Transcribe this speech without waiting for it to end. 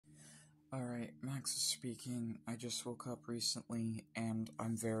Alright, Max is speaking. I just woke up recently, and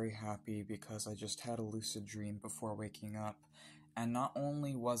I'm very happy because I just had a lucid dream before waking up. And not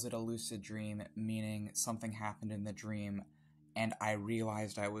only was it a lucid dream, meaning something happened in the dream, and I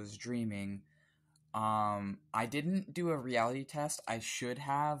realized I was dreaming. I didn't do a reality test. I should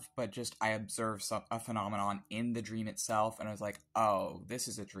have, but just I observed a phenomenon in the dream itself, and I was like, oh, this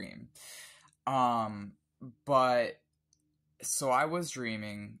is a dream. But so I was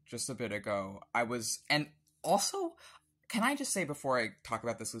dreaming just a bit ago. And also, can I just say before I talk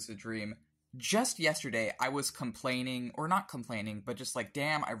about this lucid dream, just yesterday I was complaining, or not complaining, but just like,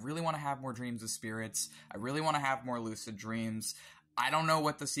 damn, I really want to have more dreams of spirits. I really want to have more lucid dreams. I don't know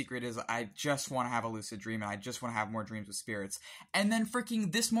what the secret is. I just want to have a lucid dream, and I just want to have more dreams with spirits. And then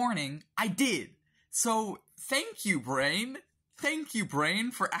freaking this morning, I did. So, thank you, brain. Thank you, brain,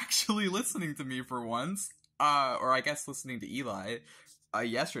 for actually listening to me for once. Or I guess listening to Eli,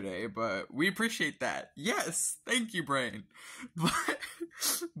 yesterday, but we appreciate that. Yes, thank you, brain.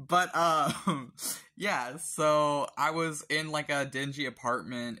 But, yeah, so I was in, like, a dingy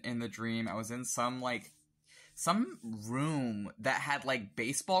apartment in the dream. I was in some room that had, like,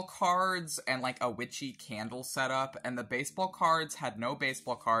 baseball cards and, like, a witchy candle set up, and the baseball cards had no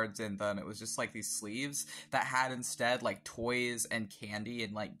baseball cards in them. It was just, like, these sleeves that had instead, like, toys and candy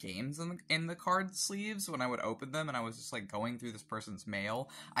and, like, games in the card sleeves when I would open them, and I was just, like, going through this person's mail.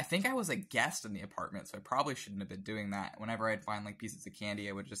 I think I was a guest in the apartment, so I probably shouldn't have been doing that. Whenever I'd find, like, pieces of candy,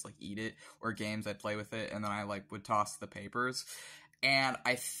 I would just, like, eat it, or games, I'd play with it, and then I, like, would toss the papers. And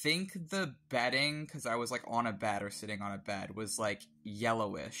I think the bedding, because I was, like, on a bed or sitting on a bed, was, like,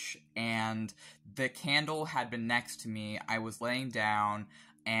 yellowish. And the candle had been next to me. I was laying down,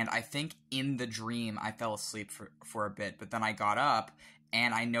 and I think in the dream I fell asleep for a bit. But then I got up,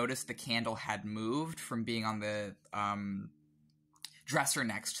 and I noticed the candle had moved from being on the dresser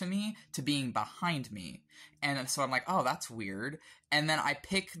next to me to being behind me. And so I'm like, oh, that's weird. And then I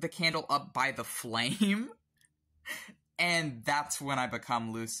pick the candle up by the flame. And that's when I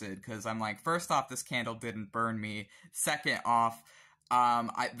become lucid, because I'm like, first off, this candle didn't burn me. Second off,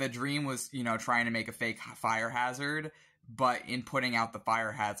 the dream was, you know, trying to make a fake fire hazard, but in putting out the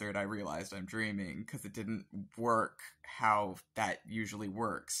fire hazard, I realized I'm dreaming, because it didn't work how that usually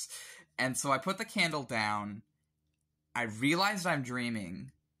works. And so I put the candle down, I realized I'm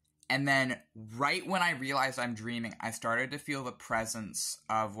dreaming, and then, right when I realized I'm dreaming, I started to feel the presence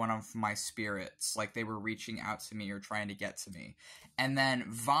of one of my spirits, like they were reaching out to me or trying to get to me. And then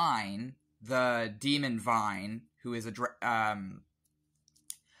Vine, the demon Vine, who is a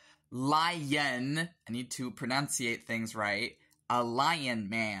lion, I need to pronunciate things right, a lion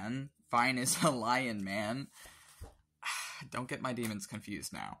man. Vine is a lion man. Don't get my demons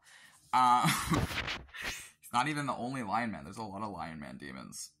confused now. He's not even the only lion man, there's a lot of lion man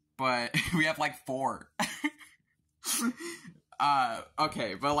demons. But we have, like, 4.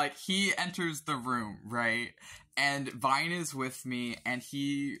 Okay, but, like, he enters the room, right? And Vine is with me, and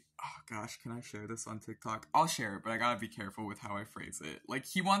oh gosh, can I share this on TikTok? I'll share it, but I gotta be careful with how I phrase it. Like,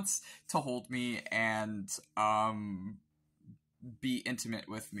 he wants to hold me and, be intimate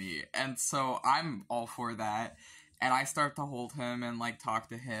with me. And so I'm all for that. And I start to hold him and, like, talk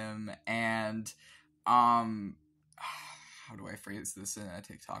to him, and, how do I phrase this in a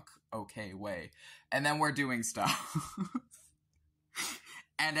TikTok okay way? And then we're doing stuff.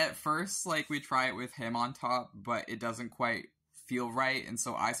 And at first, like, we try it with him on top, but it doesn't quite feel right, and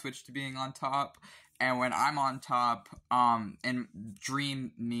so I switch to being on top. And when I'm on top, and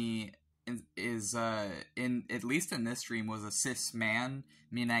dream me is, at least in this dream, was a cis man,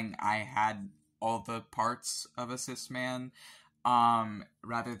 meaning I had all the parts of a cis man,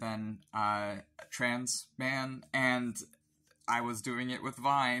 rather than, trans man, and I was doing it with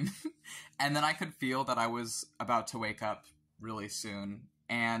Vine, and then I could feel that I was about to wake up really soon,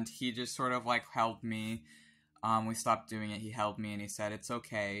 and he just sort of, like, held me. We stopped doing it, he held me, and he said, it's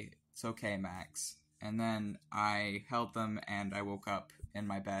okay, Max. And then I held them, and I woke up in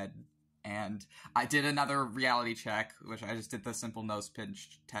my bed, and I did another reality check, which I just did the simple nose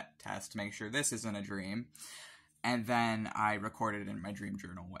pinch test to make sure this isn't a dream, and then I recorded in my dream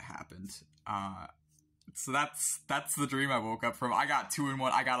journal what happened. So that's the dream I woke up from. I got 2 in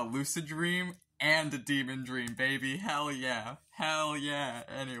 1. I got a lucid dream and a demon dream, baby. Hell yeah. Hell yeah.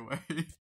 Anyway.